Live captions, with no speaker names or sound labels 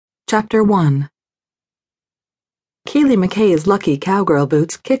Chapter 1. Keely McKay's lucky cowgirl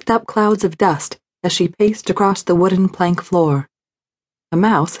boots kicked up clouds of dust as she paced across the wooden plank floor. A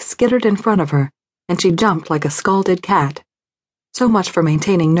mouse skittered in front of her, and she jumped like a scalded cat. So much for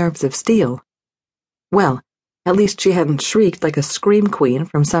maintaining nerves of steel. Well, at least she hadn't shrieked like a scream queen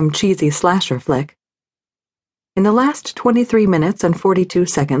from some cheesy slasher flick. In the last 23 minutes and 42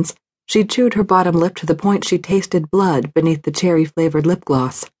 seconds, she'd chewed her bottom lip to the point she tasted blood beneath the cherry-flavored lip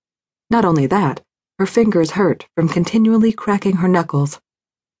gloss. Not only that, her fingers hurt from continually cracking her knuckles.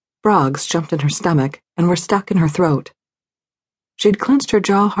 Frogs jumped in her stomach and were stuck in her throat. She'd clenched her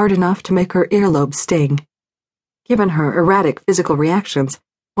jaw hard enough to make her earlobes sting. Given her erratic physical reactions,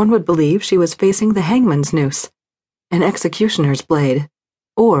 one would believe she was facing the hangman's noose, an executioner's blade,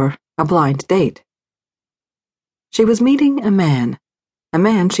 or a blind date. She was meeting a man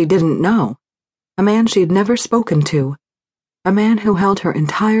she didn't know, a man she'd never spoken to, a man who held her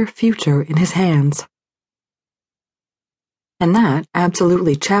entire future in his hands. And that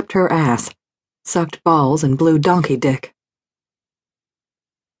absolutely chapped her ass, sucked balls and blew donkey dick.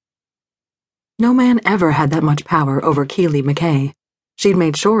 No man ever had that much power over Keely McKay. She'd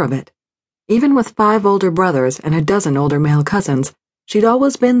made sure of it. Even with 5 older brothers and a dozen older male cousins, she'd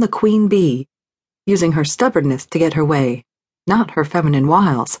always been the queen bee, using her stubbornness to get her way, not her feminine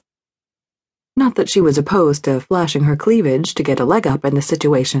wiles. Not that she was opposed to flashing her cleavage to get a leg up in the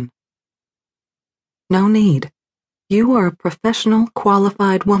situation. No need. You are a professional,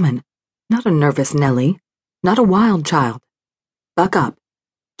 qualified woman, not a nervous Nellie, not a wild child. Buck up.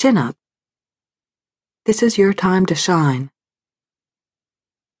 Chin up. This is your time to shine.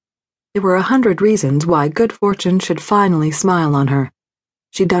 There were 100 reasons why good fortune should finally smile on her.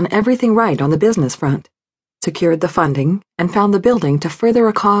 She'd done everything right on the business front, secured the funding, and found the building to further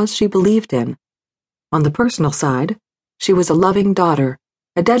a cause she believed in. On the personal side, she was a loving daughter,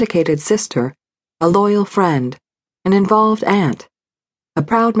 a dedicated sister, a loyal friend, an involved aunt, a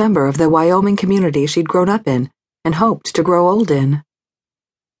proud member of the Wyoming community she'd grown up in and hoped to grow old in.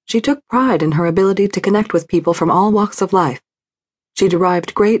 She took pride in her ability to connect with people from all walks of life. She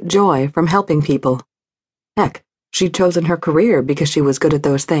derived great joy from helping people. Heck, she'd chosen her career because she was good at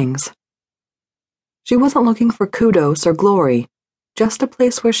those things. She wasn't looking for kudos or glory, just a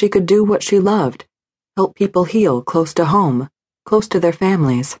place where she could do what she loved, help people heal close to home, close to their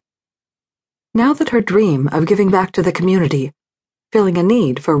families. Now that her dream of giving back to the community, filling a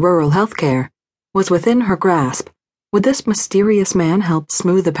need for rural health care, was within her grasp, would this mysterious man help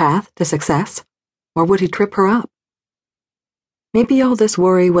smooth the path to success, or would he trip her up? Maybe all this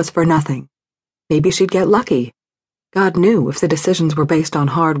worry was for nothing. Maybe she'd get lucky. God knew if the decisions were based on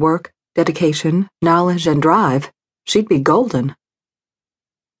hard work, dedication, knowledge, and drive, she'd be golden.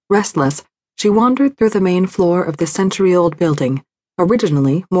 Restless, she wandered through the main floor of the century-old building,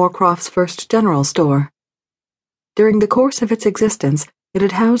 originally Moorcroft's first general store. During the course of its existence, it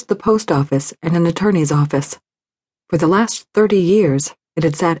had housed the post office and an attorney's office. For the last 30 years, it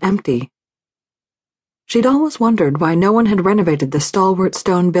had sat empty. She'd always wondered why no one had renovated the stalwart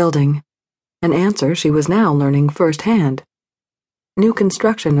stone building, an answer she was now learning firsthand. New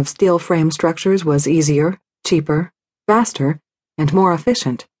construction of steel frame structures was easier, cheaper, faster, and more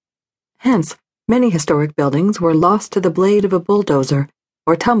efficient. Hence, many historic buildings were lost to the blade of a bulldozer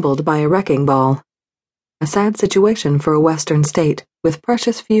or tumbled by a wrecking ball. A sad situation for a western state with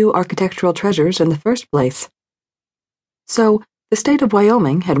precious few architectural treasures in the first place. So, the state of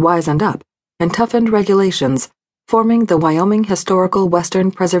Wyoming had wizened up and toughened regulations, forming the Wyoming Historical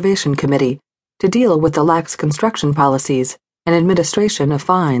Western Preservation Committee to deal with the lax construction policies and administration of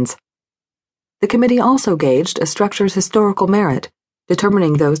fines. The committee also gauged a structure's historical merit,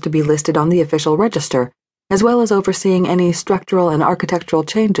 determining those to be listed on the official register, as well as overseeing any structural and architectural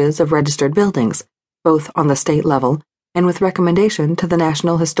changes of registered buildings, both on the state level and with recommendation to the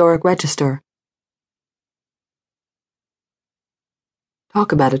National Historic Register.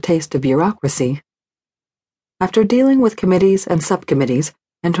 Talk about a taste of bureaucracy. After dealing with committees and subcommittees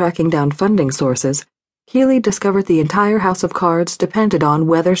and tracking down funding sources, Keely discovered the entire house of cards depended on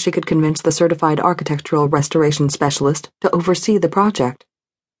whether she could convince the certified architectural restoration specialist to oversee the project.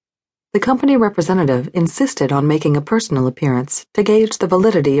 The company representative insisted on making a personal appearance to gauge the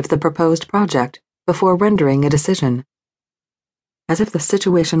validity of the proposed project before rendering a decision. As if the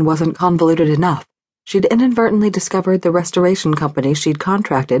situation wasn't convoluted enough, she'd inadvertently discovered the restoration company she'd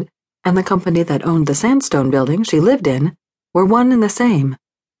contracted and the company that owned the sandstone building she lived in were one and the same.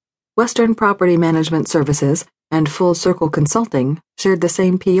 Western Property Management Services and Full Circle Consulting shared the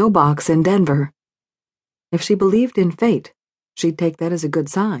same P.O. box in Denver. If she believed in fate, she'd take that as a good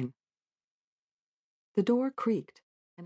sign. The door creaked.